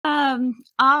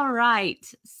All right.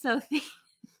 So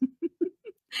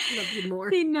Love you more.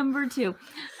 the number 2.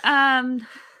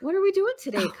 What are we doing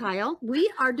today, Kyle?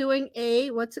 We are doing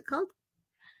a, what's it called?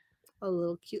 A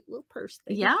little cute little purse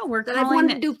thing. Yeah, that I've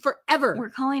wanted to do forever. We're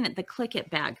calling it the Click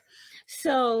It bag.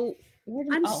 So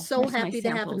I'm so happy to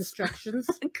have instructions.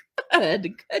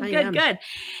 Good.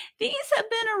 These have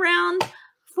been around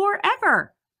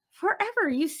forever.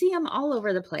 You see them all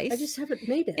over the place. I just haven't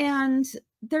made it. And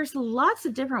there's lots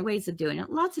of different ways of doing it,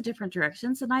 lots of different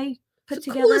directions. And I put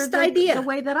together the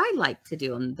way that I like to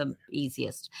do them the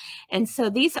easiest. And so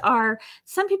these are,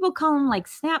 some people call them like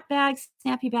snap bags,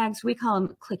 snappy bags. We call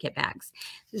them Click It bags.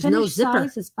 There's no zipper.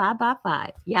 Size is 5 by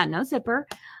 5. Yeah, no zipper.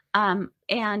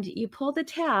 And you pull the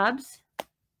tabs.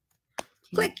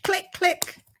 Click, click,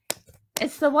 click.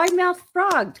 It's the wide mouth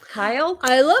frog, Kyle.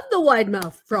 I love the wide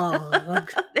mouth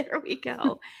frog. There we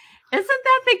go. Isn't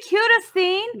that the cutest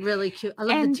thing? Really cute. I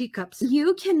love the teacups.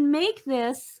 You can make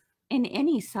this in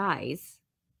any size.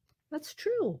 That's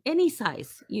true. Any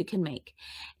size you can make.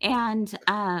 And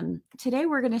today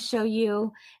we're going to show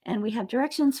you, and we have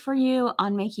directions for you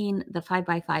on making the 5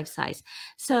 by 5 size.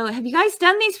 So have you guys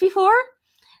done these before?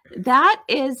 That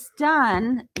is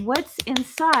done. What's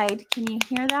inside, can you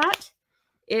hear that?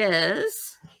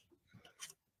 Is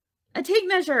a tape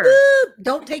measure. Ooh,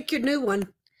 don't take your new one.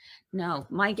 No,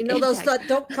 Mike. You know those that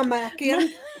don't come back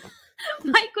in?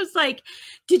 Mike was like,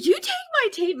 did you take my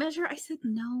tape measure? I said,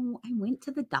 no, I went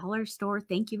to the dollar store.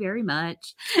 Thank you very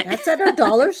much. That's at a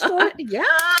dollar store? Yeah.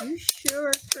 You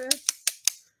sure,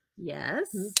 Kris?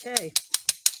 Yes. Okay.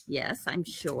 Yes, I'm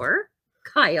sure.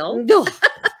 Kyle. No.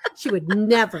 She would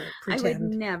never pretend. I would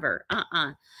never.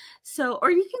 So, or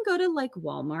you can go to like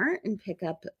Walmart and pick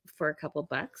up for a couple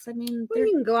bucks. I mean,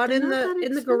 you can go out in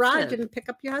the garage and pick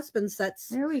up your husband's. That's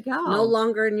there we go. No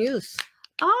longer in use.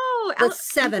 Oh,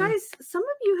 that's 7. You guys, some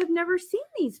of you have never seen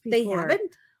these before. They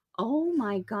haven't. Oh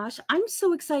my gosh. I'm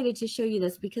so excited to show you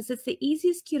this because it's the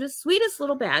easiest, cutest, sweetest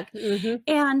little bag.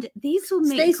 And these will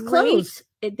make stays closed.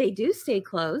 They do stay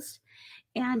closed.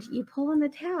 And you pull on the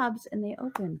tabs and they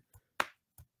open.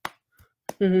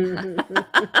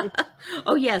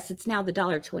 Oh yes, it's now the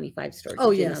 $1.25 store.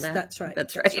 Oh yes, that's right.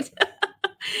 That's right.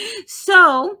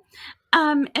 So,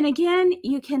 and again,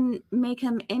 you can make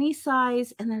them any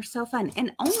size, and they're so fun.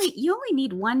 And you only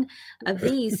need one of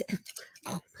these,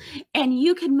 and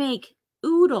you can make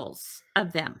oodles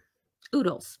of them.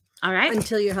 Oodles. All right.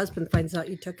 Until your husband finds out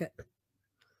you took it.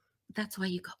 That's why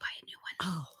you go buy a new one.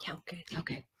 Oh, yeah. Okay.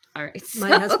 Okay. All right.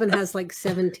 My husband has like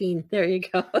 17. There you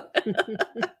go.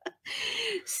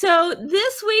 So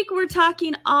this week we're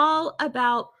talking all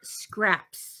about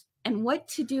scraps and what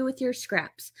to do with your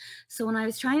scraps. So when I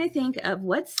was trying to think of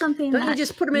what's something Don't you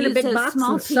just put them in a big box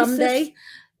and someday?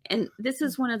 And this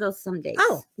is one of those somedays.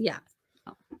 Oh. Yeah.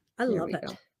 Oh, I love it.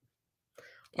 Okay.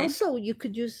 Also, you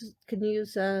can use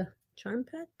a charm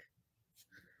pack.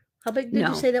 How big did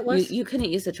you say that was? You couldn't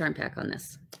use a charm pack on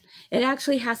this. It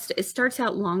actually has to, it starts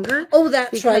out longer. Oh,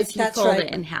 that's right. That's right. You fold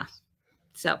it in half.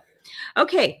 So,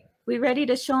 okay. We ready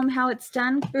to show them how it's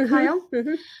done, Kyle?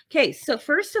 Okay. So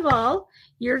first of all,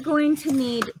 you're going to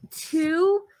need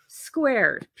 2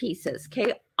 square pieces.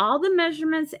 Okay. All the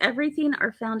measurements, everything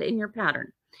are found in your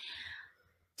pattern.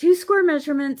 2 square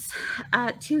measurements,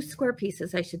 2 square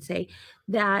pieces, I should say,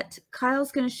 that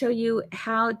Kyle's going to show you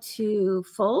how to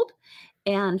fold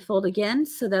and fold again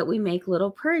so that we make little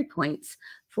prairie points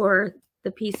for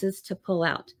the pieces to pull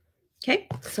out. Okay,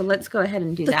 so let's go ahead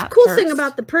and do that. The cool thing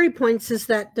about the prairie points is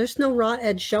that there's no raw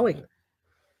edge showing.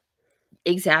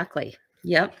 Exactly.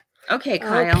 Yep. Okay,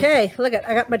 Kyle. Okay, look at,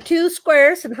 I got my 2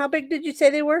 squares, and how big did you say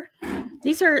they were?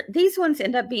 These ones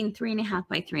end up being 3.5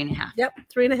 by 3.5. Yep,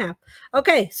 3.5.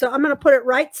 Okay, so I'm going to put it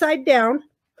right side down.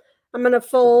 I'm going to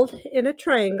fold in a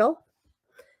triangle.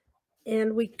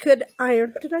 And we could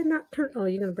iron. Did I not turn? Oh,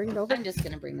 you're going to bring it over? I'm just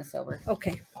going to bring this over.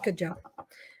 Okay, good job.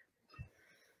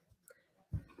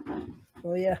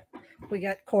 Oh, yeah, we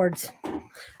got cords.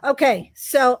 Okay,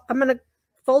 so I'm going to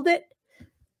fold it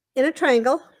in a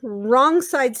triangle, wrong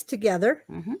sides together.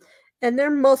 And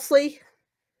they're mostly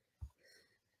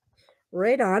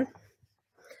right on.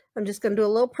 I'm just going to do a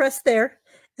little press there.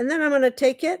 And then I'm going to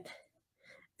take it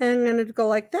and I'm going to go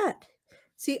like that.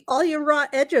 See, all your raw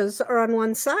edges are on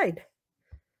one side.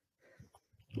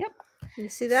 Yep. You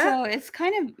see that? So it's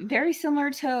kind of very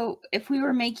similar to if we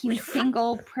were making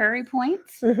single prairie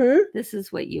points. This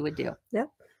is what you would do. Yep.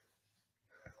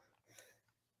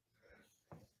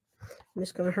 I'm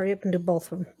just going to hurry up and do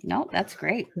both of them. No, that's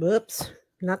great. Whoops.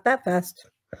 Not that fast.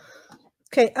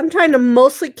 Okay, I'm trying to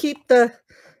mostly keep the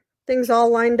things all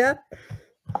lined up.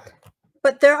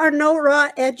 But there are no raw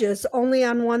edges, only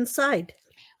on one side.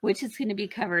 which is going to be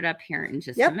covered up here in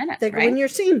just a minute. They go right? in your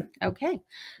seam. Okay,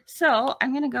 so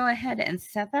I'm going to go ahead and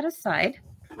set that aside.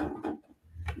 Let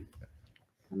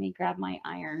me grab my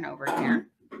iron over here.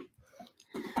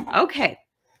 Okay,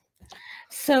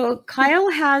 so Kyle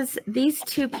has these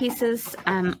two pieces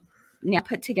now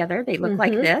put together. They look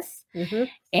like this.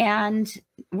 And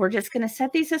we're just going to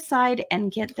set these aside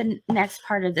and get the next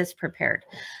part of this prepared.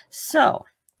 So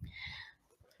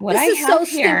what I have so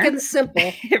here, stinking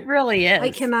simple. It really is.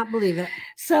 I cannot believe it.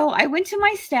 So I went to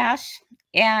my stash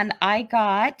and I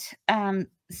got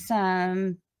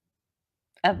some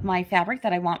of my fabric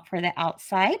that I want for the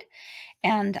outside.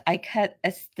 And I cut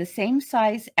the same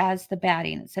size as the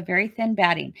batting. It's a very thin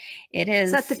batting. It is.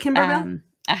 Is that the Kimberbell?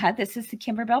 This is the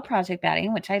Kimberbell project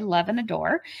batting, which I love and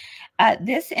adore.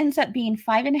 This ends up being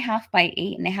 5.5 by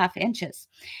 8.5 inches.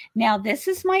 Now, this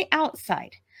is my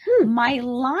outside. My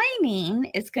lining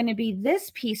is going to be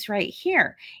this piece right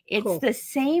here. It's the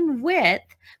same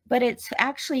width, but it's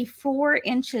actually 4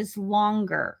 inches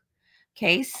longer.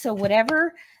 Okay, so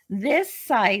whatever this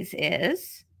size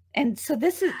is, and so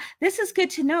this is good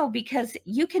to know because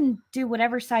you can do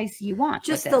whatever size you want.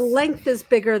 Just the length is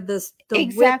bigger.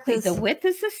 Exactly. The width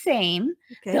is the same.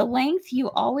 Okay. The length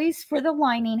you always for the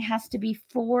lining has to be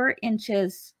 4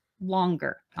 inches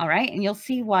longer. All right. And you'll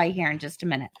see why here in just a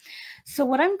minute. So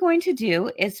what I'm going to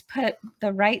do is put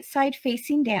the right side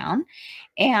facing down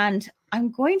and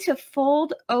I'm going to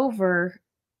fold over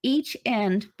each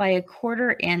end by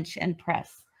 1/4 inch and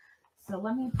press. So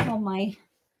let me pull my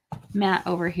mat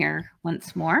over here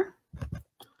once more.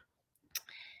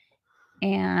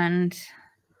 And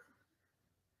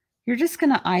you're just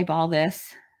going to eyeball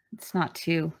this. It's not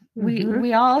too,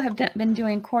 we all have been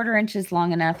doing 1/4 inches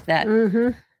long enough that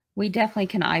we definitely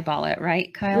can eyeball it,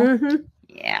 right, Kyle?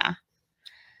 Yeah.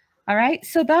 All right.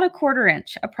 So about 1/4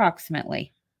 inch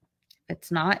approximately. If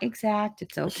it's not exact,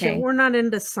 it's okay. So we're not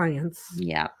into science.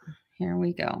 Yep. Here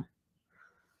we go.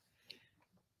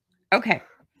 Okay.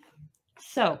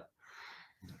 So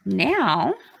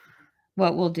now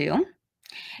what we'll do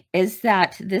is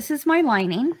that this is my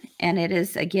lining and it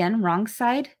is again wrong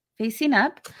side facing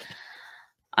up.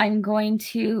 I'm going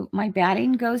to, my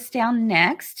batting goes down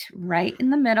next, right in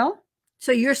the middle.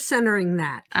 So you're centering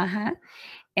that.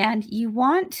 And you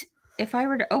want, if I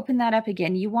were to open that up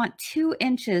again, you want 2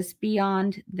 inches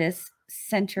beyond this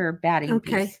center batting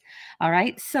piece. All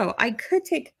right. So I could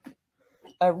take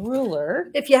a ruler.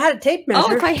 If you had a tape measure.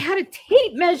 Oh, if I had a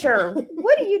tape measure.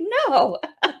 What do you know?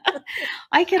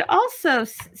 I could also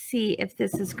see if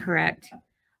this is correct.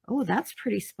 Oh, that's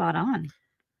pretty spot on.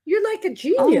 You're like a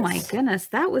genius. Oh my goodness.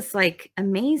 That was like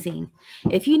amazing.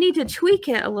 If you need to tweak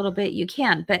it a little bit, you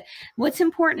can. But what's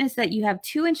important is that you have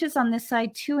 2 inches on this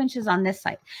side, 2 inches on this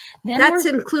side. Then that's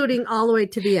including all the way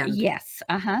to the end. Yes.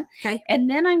 Okay. And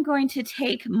then I'm going to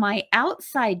take my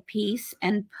outside piece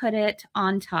and put it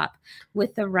on top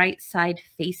with the right side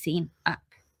facing up.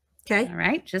 Okay. All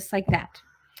right. Just like that.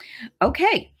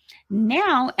 Okay.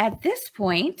 Now at this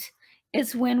point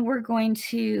is when we're going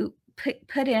to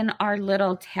put in our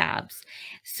little tabs.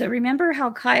 So remember how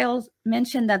Kyle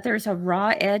mentioned that there's a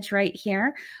raw edge right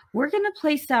here? We're going to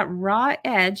place that raw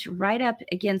edge right up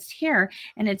against here,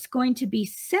 and it's going to be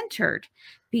centered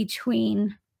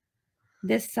between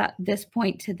this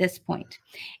point to this point.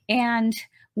 And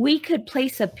we could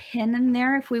place a pin in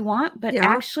there if we want, but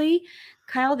actually,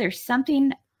 Kyle, there's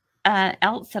something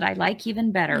else that I like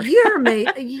even better. You're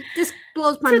amazing. This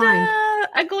blows my mind.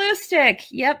 A glue stick.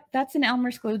 Yep, that's an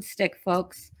Elmer's glue stick,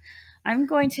 folks. I'm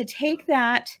going to take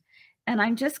that and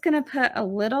I'm just going to put a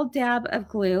little dab of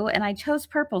glue, and I chose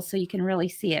purple so you can really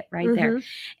see it right there.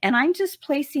 And I'm just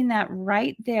placing that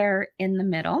right there in the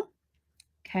middle.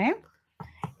 Okay.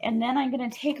 And then I'm going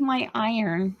to take my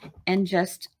iron and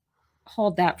just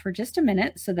hold that for just a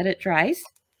minute so that it dries.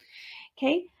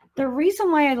 Okay. The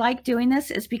reason why I like doing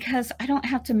this is because I don't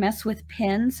have to mess with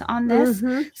pins on this.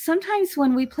 Sometimes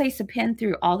when we place a pin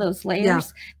through all those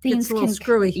layers, things can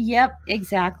screwy. Yep,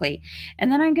 exactly. And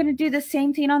then I'm going to do the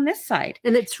same thing on this side.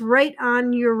 And it's right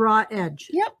on your raw edge.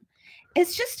 Yep.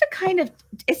 It's just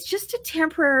to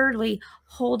temporarily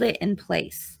hold it in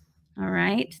place. All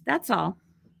right. That's all.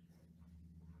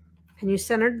 And you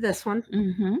centered this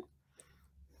one.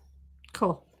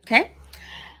 Cool. Okay.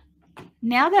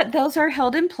 Now that those are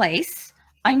held in place,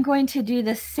 I'm going to do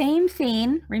the same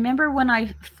thing. Remember when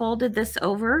I folded this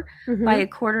over by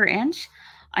 1/4 inch?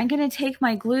 I'm going to take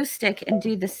my glue stick and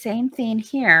do the same thing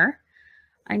here.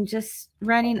 I'm just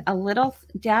running a little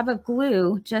dab of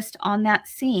glue just on that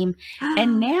seam.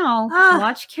 And now,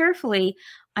 watch carefully,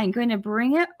 I'm going to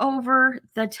bring it over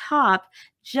the top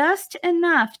just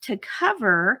enough to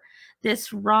cover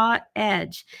this raw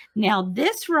edge. Now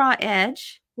this raw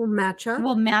edge will match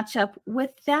up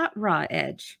with that raw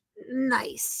edge.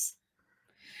 Nice.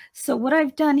 So what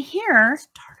I've done here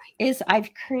is I've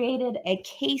created a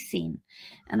casing,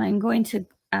 and I'm going to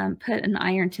put an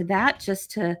iron to that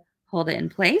just to hold it in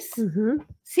place.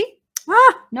 See?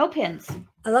 No pins.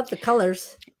 I love the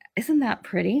colors. Isn't that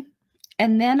pretty?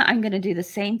 And then I'm going to do the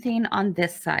same thing on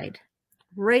this side.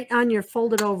 Right on your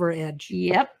folded over edge.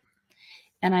 Yep.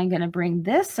 And I'm going to bring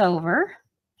this over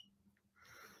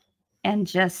and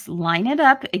just line it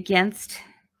up against,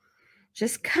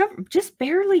 just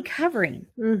barely covering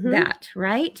that,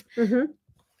 right?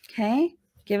 Okay.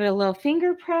 Give it a little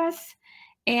finger press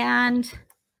and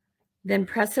then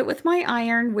press it with my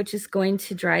iron, which is going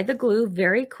to dry the glue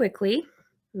very quickly.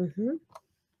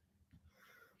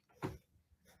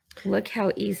 Look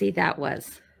how easy that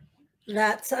was.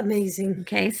 That's amazing.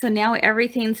 Okay, so now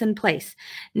everything's in place.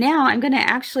 Now I'm going to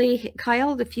actually,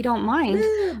 Kyle, if you don't mind,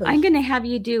 I'm going to have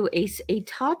you do a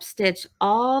top stitch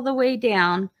all the way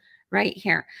down right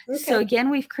here. So again,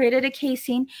 we've created a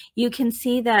casing. You can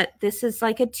see that this is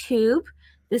like a tube.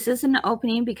 This is an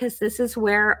opening because this is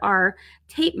where our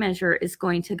tape measure is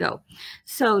going to go.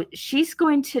 So she's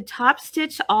going to top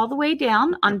stitch all the way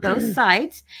down on both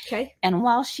sides. Okay. And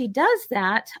while she does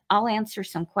that, I'll answer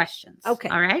some questions. Okay.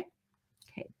 All right.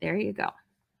 Okay, there you go.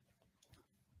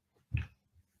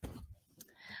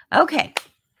 Okay.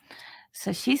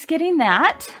 So she's getting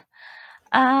that.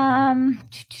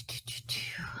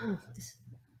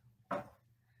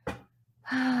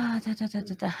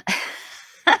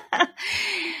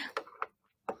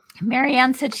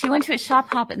 Marianne said she went to a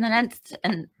shop hop and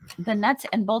the nuts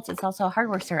and bolts. It's also a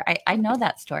hardware store. I know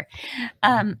that store.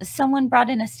 Someone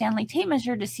brought in a Stanley tape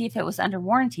measure to see if it was under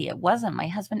warranty. It wasn't. My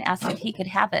husband asked if he could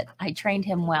have it. I trained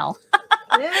him well.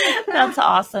 That's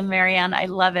awesome, Marianne. I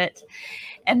love it.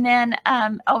 And then,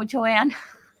 oh, Joanne,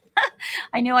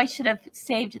 I knew I should have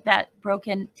saved that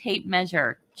broken tape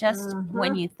measure just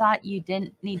when you thought you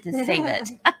didn't need to save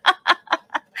it.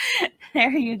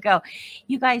 There you go.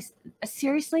 You guys,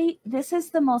 seriously, this is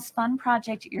the most fun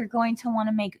project. You're going to want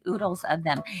to make oodles of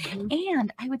them.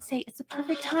 And I would say it's a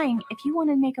perfect time. If you want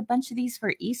to make a bunch of these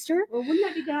for Easter, well, wouldn't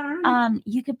that be down?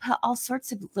 You could put all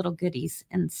sorts of little goodies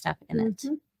and stuff in it.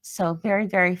 So very,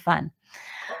 very fun.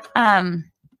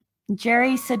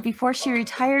 Jerry said before she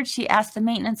retired, she asked the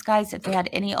maintenance guys if they had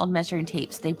any old measuring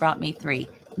tapes. They brought me 3.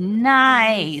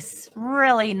 Nice.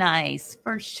 Really nice.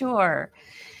 For sure.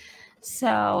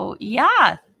 So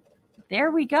yeah,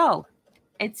 there we go.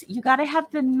 You got to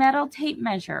have the metal tape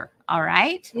measure. All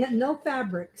right. Yeah, no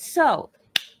fabric. So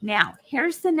now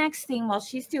here's the next thing while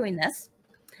she's doing this.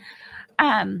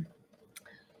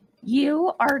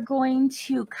 You are going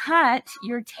to cut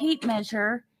your tape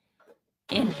measure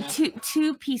in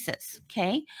two pieces.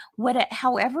 Okay.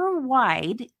 However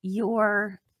wide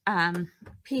your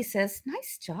pieces.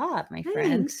 Nice job, my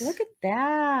friends. Look at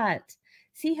that.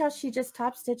 See how she just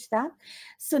top stitched that?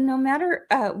 So no matter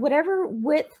whatever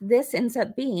width this ends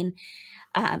up being,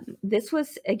 this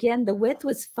was, again, the width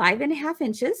was 5.5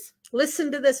 inches.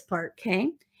 Listen to this part.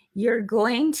 Okay. You're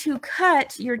going to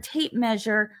cut your tape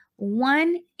measure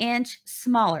 1 inch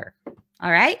smaller.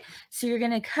 All right. So you're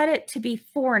going to cut it to be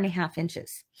 4.5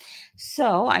 inches.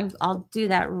 So I'll do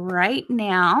that right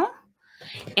now.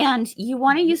 And you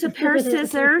want to use a pair of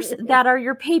scissors that are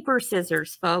your paper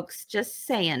scissors, folks. Just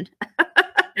saying.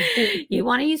 You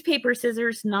want to use paper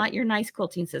scissors, not your nice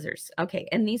quilting scissors. Okay.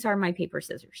 And these are my paper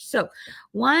scissors. So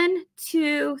 1,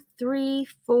 2, 3,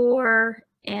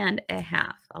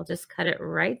 4.5. I'll just cut it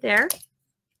right there.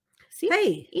 See?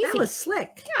 Hey, easy. That was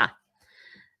slick. Yeah.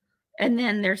 And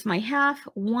then there's my half.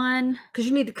 1, because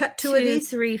you need to cut 2 of these.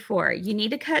 3, 4. You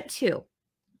need to cut 2.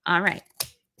 All right.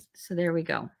 So there we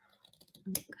go.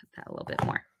 Cut that a little bit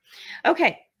more.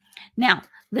 Okay. Now,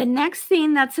 the next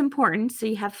thing that's important, so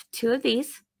you have 2 of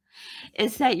these,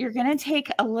 is that you're going to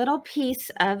take a little piece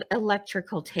of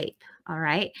electrical tape. All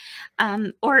right.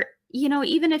 Or, you know,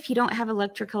 even if you don't have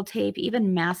electrical tape,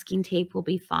 even masking tape will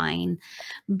be fine.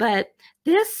 But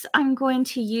this I'm going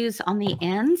to use on the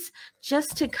ends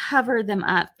just to cover them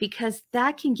up, because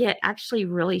that can get actually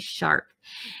really sharp,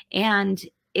 and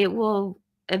it will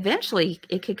eventually,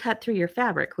 it could cut through your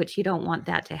fabric, which you don't want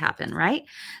that to happen, right?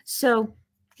 So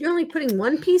you're only putting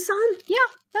 1 piece on? Yeah,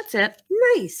 that's it.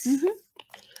 Nice.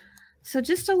 So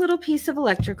just a little piece of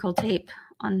electrical tape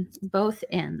on both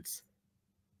ends.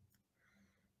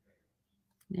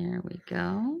 There we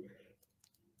go.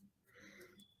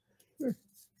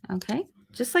 Okay,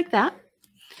 just like that.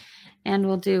 And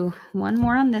we'll do one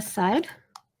more on this side.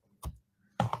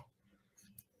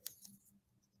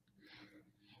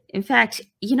 In fact,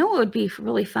 you know what would be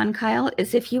really fun, Kyle,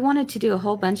 is if you wanted to do a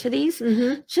whole bunch of these,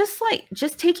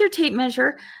 just take your tape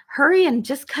measure, hurry and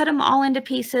just cut them all into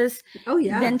pieces. Oh,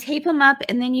 yeah. Then tape them up,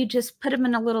 and then you just put them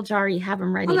in a little jar. You have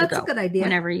them ready to go. That's a good idea.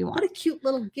 Whenever you want. What a cute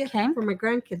little gift for my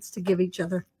grandkids to give each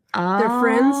other. Oh, their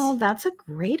friends. That's a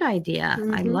great idea.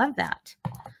 I love that.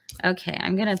 Okay,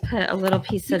 I'm going to put a little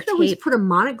piece of tape. You could always put a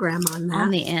monogram on that.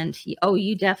 On the end. Oh,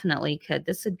 you definitely could.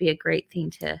 This would be a great thing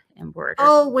to embroider.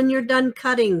 Oh, when you're done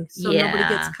cutting, so nobody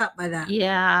gets cut by that.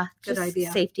 Yeah. Good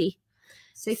idea. Safety.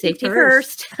 Safety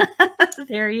first.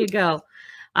 There you go.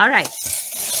 All right.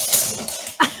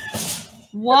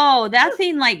 Whoa, that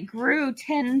thing like grew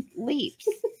 10 leaps.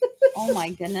 Oh my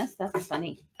goodness, that's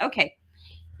funny. Okay.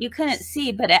 You couldn't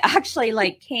see, but it actually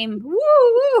like came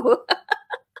woo.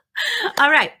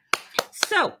 All right.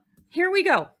 So here we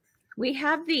go. We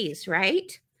have these,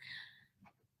 right?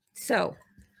 So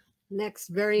next,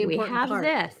 very important part. We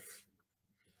have this.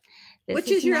 Which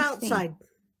is your outside?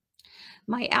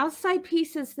 My outside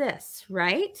piece is this,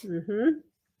 right?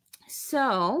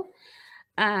 So,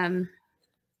 what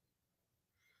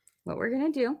we're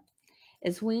going to do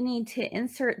is we need to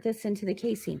insert this into the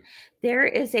casing. There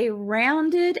is a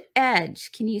rounded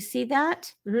edge. Can you see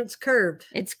that? It's curved.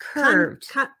 It's curved.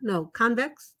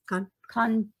 Convex?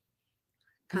 Convex.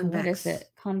 What is it?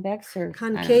 Convex or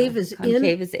concave is in?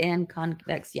 Concave is in.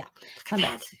 Convex. Yeah.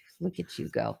 Convex. Look at you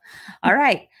go. All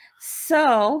right.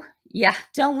 So, yeah,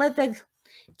 don't let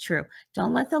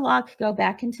the lock go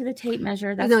back into the tape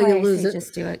measure. That's why I say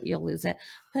just do it. You'll lose it.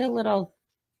 Put a little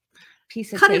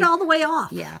piece of tape. Cut it all the way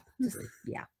off. Yeah.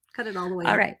 Yeah. Cut it all the way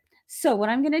off. All right. So what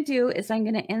I'm going to do is I'm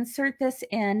going to insert this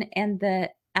in, and the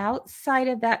outside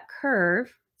of that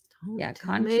curve.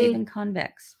 Concave and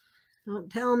convex.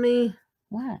 Don't tell me.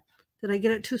 What? Did I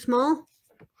get it too small?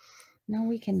 No,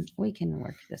 we can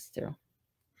work this through.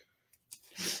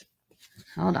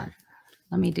 Hold on.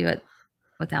 Let me do it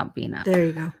without being up. There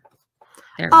you go.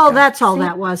 There we go. That's all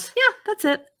that was. Yeah, that's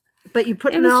it. But you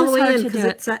put it all the way in because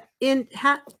it's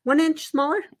 1 inch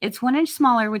smaller? It's 1 inch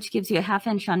smaller, which gives you a 1/2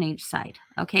 inch on each side.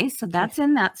 Okay, so that's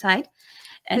in that side.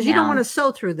 Because you don't want to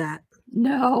sew through that.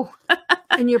 No.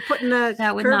 And you're putting a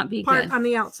that would not be part good. On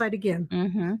the outside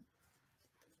again.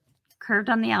 Curved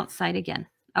on the outside again.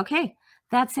 Okay,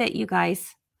 that's it, you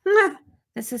guys.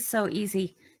 This is so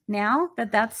easy. Now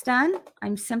that that's done,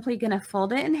 I'm simply going to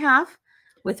fold it in half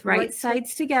with right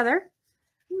sides together.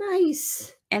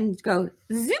 Nice. And go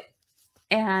zoop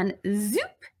and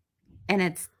zoop, and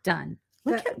it's done.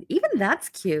 Look at even that's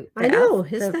cute. I know.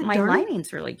 My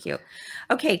lining's really cute.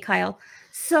 Okay, Kyle.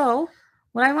 So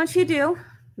what I want you to do,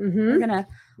 we're gonna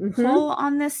pull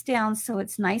on this down so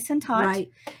it's nice and taut. Right.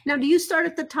 Now, do you start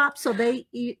at the top so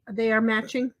they are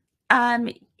matching?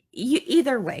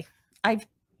 Either way.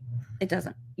 It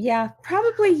doesn't. Yeah,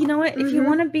 probably. You know what? If you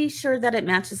want to be sure that it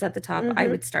matches at the top, I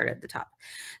would start at the top.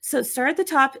 So start at the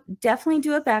top. Definitely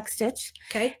do a back stitch.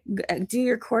 Okay. Do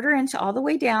your 1/4 inch all the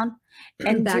way down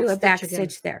and do a back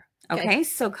stitch there. Okay.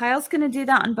 So Kyle's going to do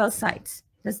that on both sides.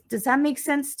 Does that make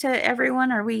sense to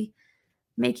everyone? Are we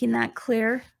making that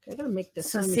clear? I'm going to make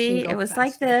this. So see, it was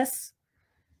like this,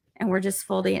 and we're just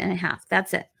folding it in half.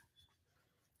 That's it.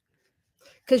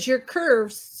 Because your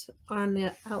curves on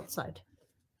the outside.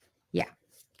 Yeah.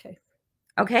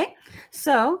 Okay,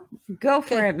 so go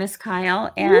for it, Miss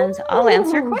Kyle, and Woo! I'll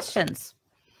answer questions.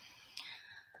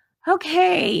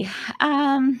 Okay.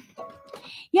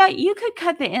 Yeah, you could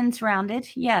cut the ends rounded.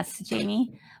 Yes,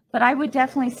 Jamie, but I would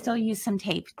definitely still use some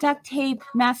tape. Duct tape,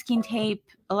 masking tape,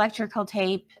 electrical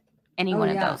tape, any one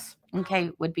of those.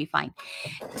 Okay, would be fine.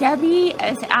 Debbie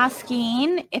is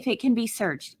asking if it can be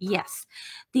serged. Yes.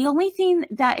 The only thing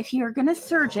that if you're going to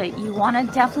serge it, you want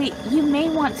to you may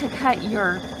want to cut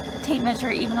your tape measure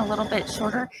even a little bit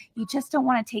shorter. You just don't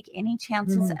want to take any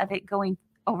chances of it going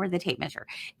over the tape measure.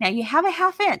 Now you have a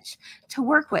 1/2 inch to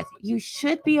work with. You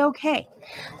should be okay.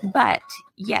 But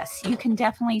yes, you can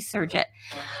definitely serge it.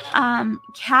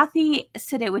 Kathy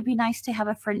said it would be nice to have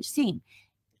a French seam.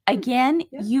 Again,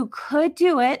 you could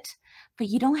do it, but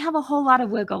you don't have a whole lot of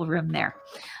wiggle room there.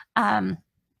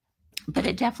 But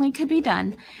it definitely could be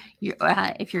done.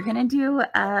 If you're going to do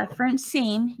a French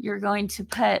seam, you're going to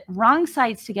put wrong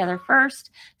sides together first,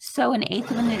 sew an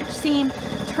 1/8 of an inch seam,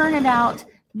 turn it out,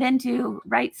 then do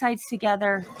right sides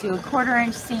together, do a 1/4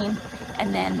 inch seam,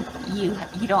 and then you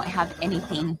don't have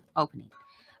anything opening,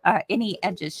 any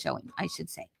edges showing, I should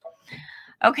say.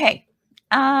 Okay.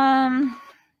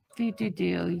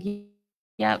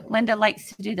 Yep, Linda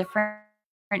likes to do the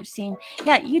French seam.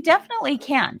 Yeah, you definitely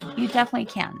can. You definitely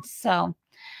can. So,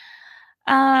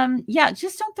 yeah,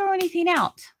 just don't throw anything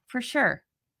out for sure.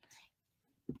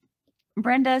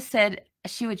 Brenda said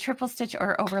she would triple stitch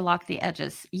or overlock the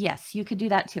edges. Yes, you could do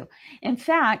that too. In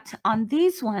fact, on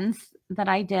these ones that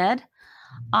I did,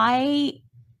 I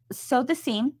sewed the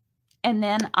seam and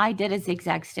then I did a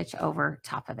zigzag stitch over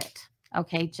top of it.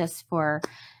 Okay, just for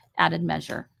added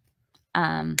measure.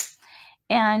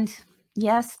 And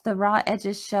yes, the raw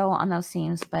edges show on those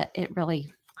seams, but it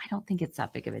really, I don't think it's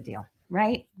that big of a deal,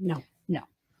 right? No. No.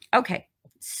 Okay,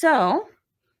 so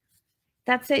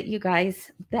that's it, you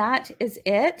guys. That is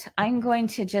it. I'm going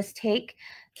to just take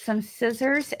some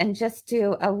scissors and just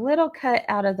do a little cut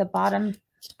out of the bottom.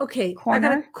 Okay, corner.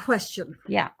 I got a question.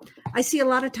 Yeah. I see a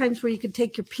lot of times where you could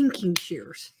take your pinking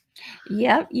shears.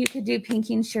 Yep, you could do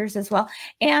pinking shears as well.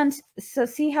 And so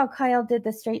see how Kyle did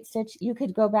the straight stitch? You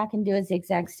could go back and do a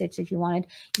zigzag stitch if you wanted.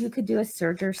 You could do a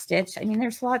serger stitch. I mean,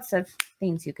 there's lots of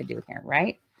things you could do here,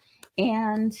 right?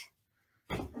 And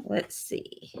let's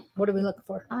see. What do we look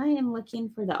for? I am looking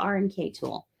for the R&K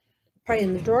tool. Probably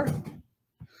in the drawer.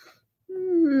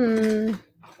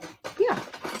 Yeah.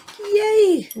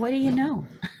 Yay. What do you know?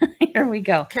 Here we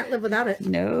go. Can't live without it.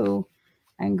 No.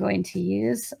 I'm going to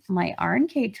use my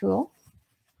R&K tool.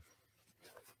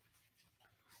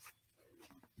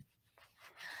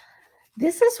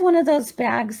 This is one of those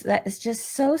bags that is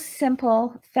just so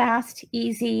simple, fast,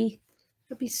 easy.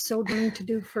 It'd be so darn to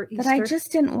do for Easter. But I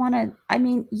just didn't want to, I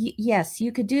mean, yes,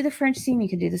 you could do the French seam, you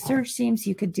could do the serge seams,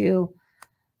 you could do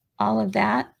all of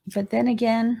that. But then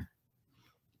again,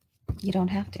 you don't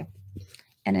have to.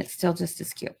 And it's still just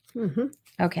as cute.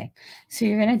 Okay, so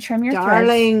you're going to trim your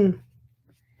threads.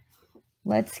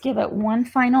 Let's give it one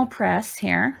final press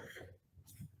here.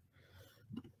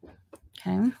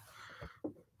 Okay.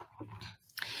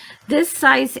 This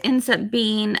size ends up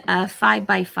being a 5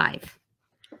 by 5.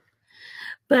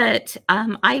 But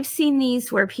I've seen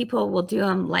these where people will do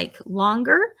them like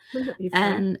longer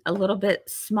and a little bit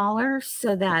smaller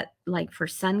so that like for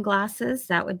sunglasses,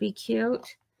 that would be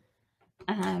cute.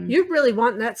 You're really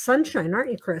wanting that sunshine,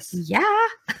 aren't you, Kris? Yeah,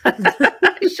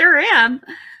 I sure am.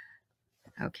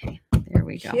 Okay, there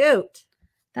we go. Cute.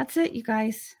 That's it, you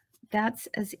guys. That's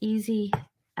as easy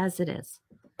as it is.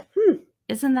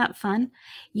 Isn't that fun?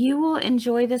 You will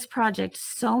enjoy this project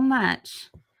so much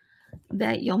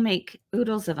that you'll make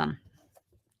oodles of them.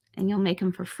 And you'll make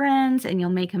them for friends, and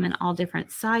you'll make them in all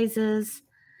different sizes.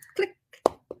 Click.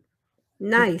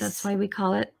 Nice. That's why we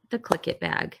call it the Click It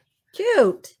bag.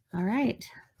 Cute. All right.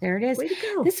 There it is. Way to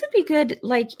go. This would be good,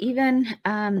 like even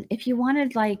if you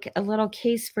wanted like a little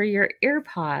case for your ear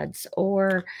pods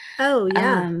or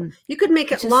you could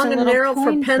make it long and narrow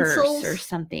for pencils or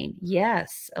something.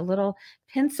 Yes, a little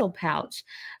pencil pouch.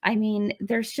 I mean,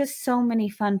 there's just so many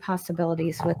fun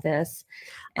possibilities with this.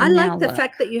 And I like the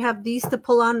fact that you have these to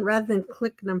pull on rather than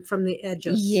clicking them from the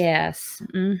edges. Yes.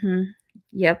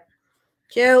 Yep.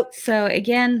 Cute. So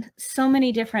again, so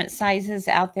many different sizes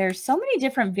out there, so many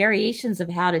different variations of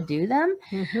how to do them.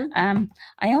 I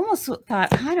almost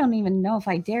thought, I don't even know if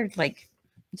I dared like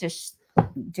just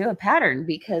do a pattern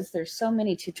because there's so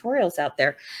many tutorials out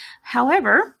there.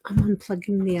 However, I'm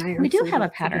unplugging the iron. We do have a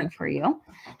pattern for you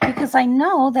because I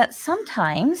know that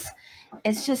sometimes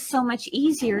it's just so much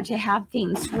easier to have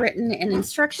things written in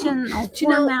instructional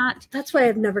format. That's why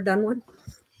I've never done one,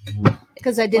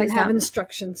 because I didn't have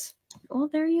instructions. Well,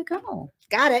 there you go.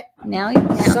 Got it. Now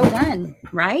you're so done,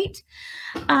 right?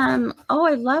 Oh,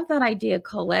 I love that idea,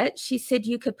 Colette. She said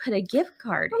you could put a gift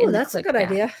card in the that's a good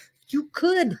bag. idea. You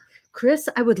could. Kris,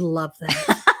 I would love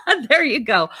that. There you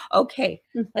go. Okay,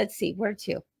 let's see. Where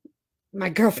to? My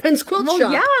girlfriend's quilt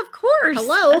shop. Yeah, of course.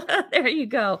 Hello. There you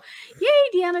go.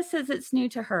 Yay, Deanna says it's new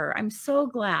to her. I'm so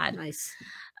glad. Nice.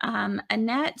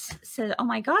 Annette said, oh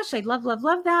my gosh, I love, love,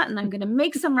 love that. And I'm going to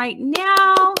make some right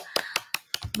now.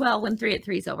 Well, when 3 at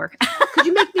 3 is over. Could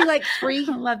you make me like 3?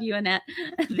 I love you, Annette.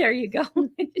 There you go.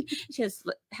 She has,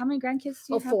 how many grandkids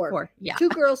do you have? 4. 4. Yeah. 2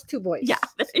 girls, 2 boys. Yeah,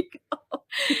 there you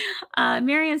go.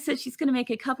 Marianne said she's going to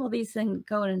make a couple of these and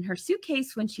go in her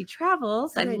suitcase when she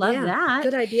travels. I love that.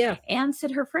 Good idea. Anne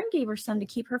said her friend gave her some to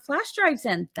keep her flash drives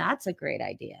in. That's a great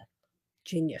idea.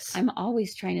 Genius. I'm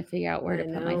always trying to figure out where to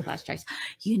put my flash drives.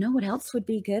 You know what else would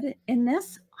be good in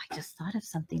this? I just thought of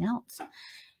something else.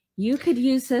 You could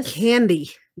use this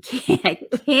candy.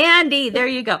 Candy. There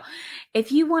you go.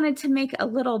 If you wanted to make a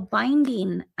little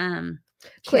binding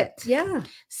clip. Yeah.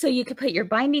 So you could put your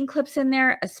binding clips in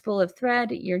there, a spool of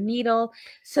thread, your needle.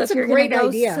 So That's if you're going to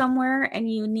go somewhere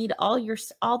and you need all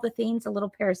the things, a little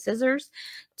pair of scissors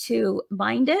to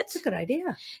bind it. That's a good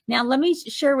idea. Now let me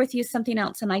share with you something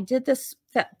else. And I did this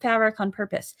fabric on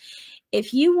purpose.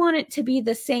 If you want it to be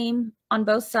the same on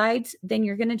both sides, then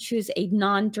you're going to choose a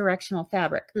non-directional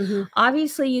fabric.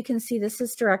 Obviously, you can see this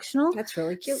is directional. That's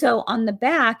really cute. So on the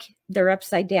back, they're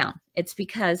upside down. It's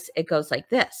because it goes like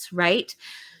this, right?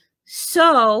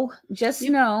 So just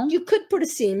know. You could put a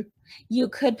seam. You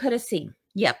could put a seam.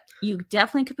 Yep. You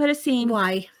definitely could put a seam.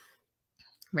 Why?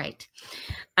 Right.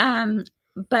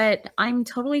 But I'm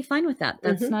totally fine with that.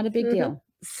 That's not a big deal.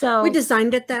 So we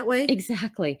designed it that way.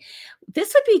 Exactly.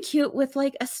 This would be cute with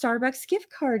like a Starbucks gift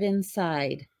card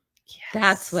inside. Yes.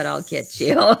 That's what I'll get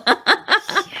you.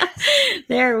 Yes.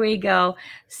 There we go.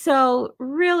 So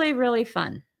really, really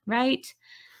fun, right?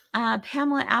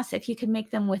 Pamela asked if you could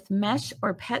make them with mesh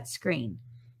or pet screen.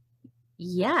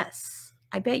 Yes,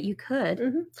 I bet you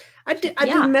could. I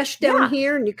do mesh down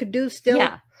here, and you could do still.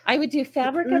 Yeah, I would do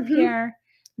fabric up here.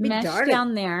 Mesh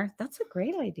down there. That's a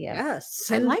great idea.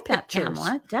 Yes. I like that,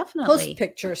 Pamela. Definitely. Post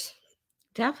pictures.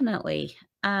 Definitely.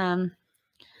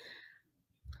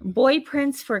 Boy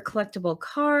prints for collectible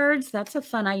cards. That's a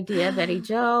fun idea, Betty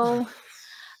Jo.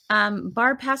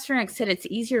 Barb Pasternak said it's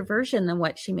easier version than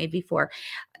what she made before.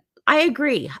 I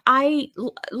agree.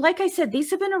 Like I said,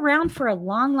 these have been around for a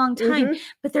long, long time,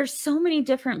 but there's so many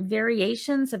different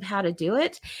variations of how to do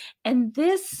it. And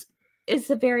this is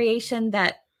the variation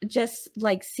that just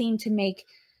like seemed to make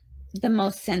the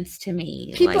most sense to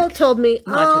me. People told me,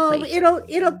 oh,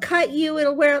 it'll cut you,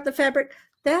 it'll wear out the fabric.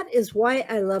 That is why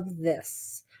I love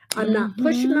this. I'm not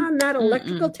pushing on that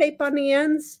electrical tape on the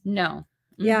ends. No.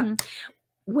 Yeah.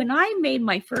 When I made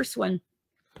my first one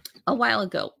a while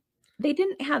ago, they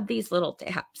didn't have these little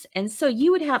tabs. And so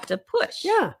you would have to push.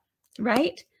 Yeah.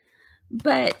 Right.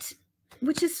 But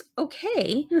which is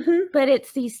okay. But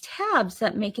it's these tabs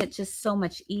that make it just so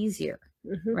much easier.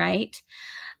 Right.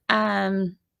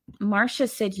 Marcia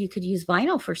said you could use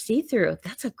vinyl for see-through.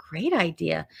 That's a great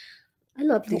idea. I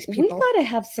love these people. We got to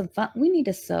have some fun. We need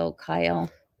to sew, Kyle.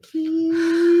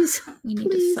 Please. We need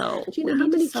to sew. Do you know how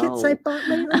many kits I bought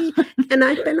lately? And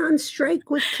I've been on strike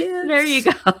with kids. There you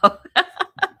go.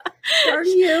 Are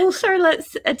you?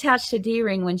 Charlotte's attached a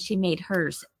D-ring when she made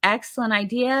hers. Excellent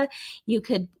idea. You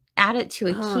could add it to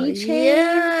a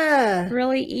keychain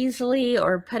really easily,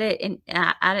 or put it in,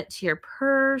 add it to your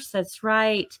purse. That's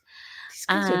right. These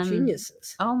kids are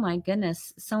geniuses. Oh my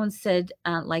goodness. Someone said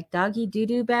like doggy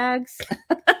doo-doo bags.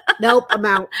 Nope, I'm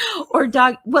out. Or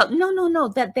dog. Well, no.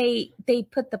 That they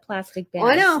put the plastic bags. Oh,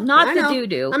 I know. Not the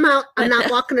doo-doo. I'm out. I'm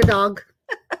not walking a dog.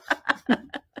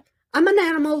 I'm an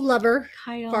animal lover.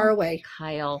 Kyle, far away.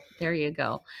 Kyle, there you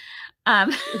go.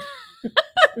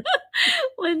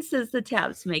 Lynn says the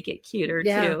tabs make it cuter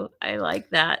too. I like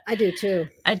that. I do too.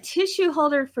 A tissue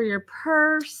holder for your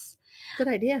purse. Good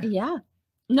idea. Yeah.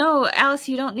 No, Alice,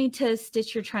 you don't need to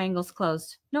stitch your triangles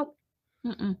closed. Nope.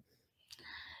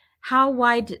 How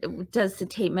wide does the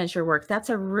tape measure work? That's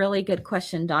a really good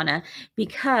question, Donna,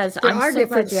 because there are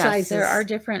different sizes. There are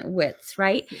different widths,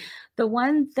 right? The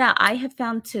one that I have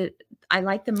found I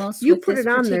like the most you with put this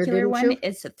it on particular there, one you?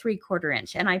 is a 3/4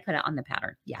 inch, and I put it on the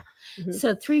pattern. Yeah.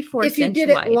 So 3/4 inch. If you did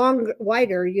it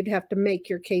wider, you'd have to make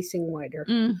your casing wider.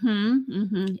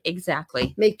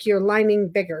 Exactly. Make your lining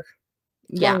bigger,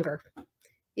 longer,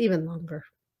 even longer,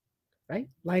 right?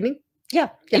 Lining. Yeah.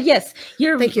 Yes.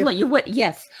 Thank you.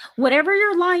 Yes. Whatever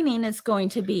your lining is going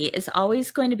to be is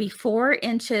always going to be 4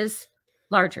 inches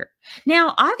larger.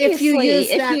 Now, obviously, if you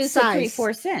use a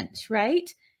 3/4 inch,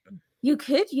 right? You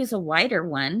could use a wider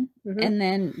one, and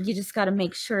then you just got to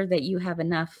make sure that you have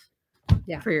enough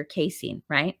for your casing,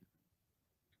 right?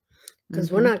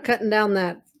 Because we're not cutting down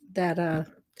that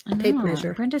tape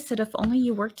measure. Brenda said, if only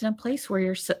you worked in a place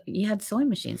where you had sewing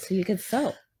machines so you could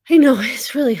sew. I know,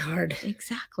 it's really hard.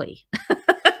 Exactly.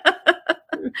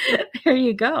 There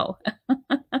you go.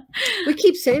 We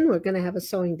keep saying we're going to have a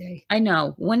sewing day. I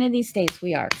know. One of these days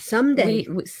we are. Someday.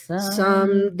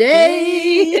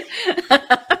 Someday.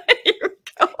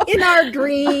 In our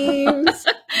dreams.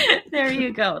 There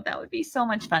you go. That would be so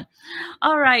much fun.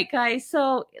 All right, guys.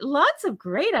 So lots of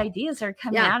great ideas are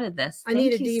coming out of this.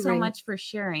 Thank you so much for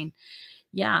sharing.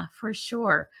 Yeah, for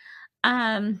sure.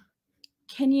 Kathy's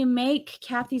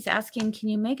asking, can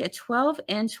you make a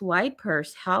 12-inch wide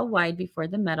purse? How wide before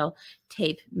the metal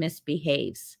tape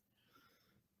misbehaves?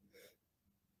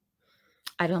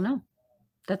 I don't know.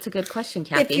 That's a good question,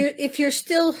 Kathy. If you're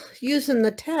still using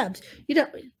the tabs,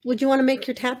 would you want to make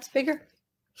your tabs bigger?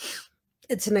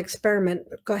 It's an experiment.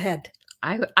 Go ahead.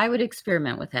 I would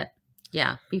experiment with it.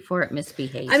 Yeah, before it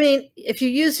misbehaves. I mean, if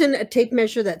you're using a tape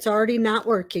measure that's already not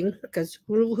working, because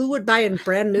who would buy a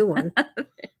brand new one?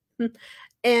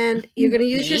 And you're going to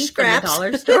use your scraps.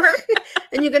 Dollar store.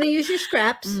 And you're going to use your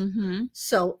scraps.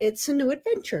 So it's a new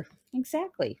adventure.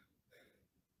 Exactly.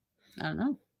 I don't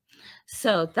know.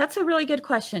 So that's a really good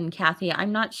question, Kathy.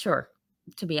 I'm not sure,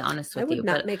 to be honest with I would you.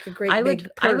 not But make a great big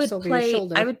purse over your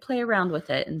shoulder. I would play around with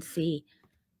it and see.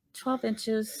 12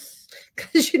 inches.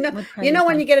 Because you know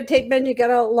when you get a tape measure, you got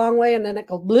a long way and then it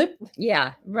goes blip.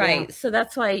 Yeah, right. Yeah. So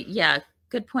that's why, yeah,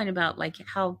 good point about like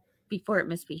how before it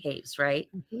misbehaves, right?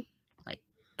 Mm-hmm. Like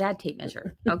bad tape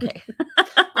measure. Okay.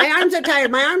 My arms are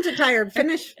tired. My arms are tired.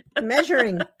 Finish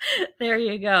measuring. There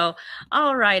you go.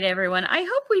 All right, everyone. I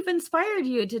hope we've inspired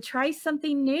you to try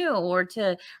something new or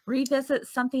to revisit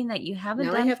something that you haven't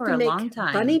done for a long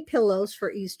time. Bunny pillows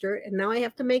for Easter, and now I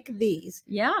have to make these.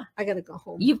 Yeah. I got to go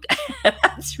home.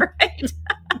 That's right.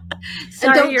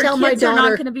 Sorry, don't your tell kids my are daughter.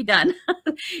 not going to be done.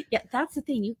 Yeah, that's the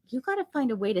thing. You got to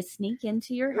find a way to sneak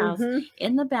into your house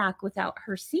in the back without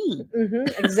her seeing.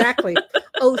 Exactly.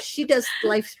 Oh, she does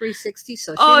Life 360,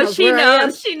 so she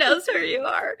knows. She knows where you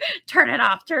are. Turn it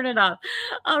off. Turn it off.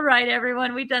 All right,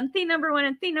 everyone. We've done theme number 1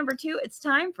 and theme number 2. It's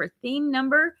time for theme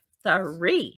number 3.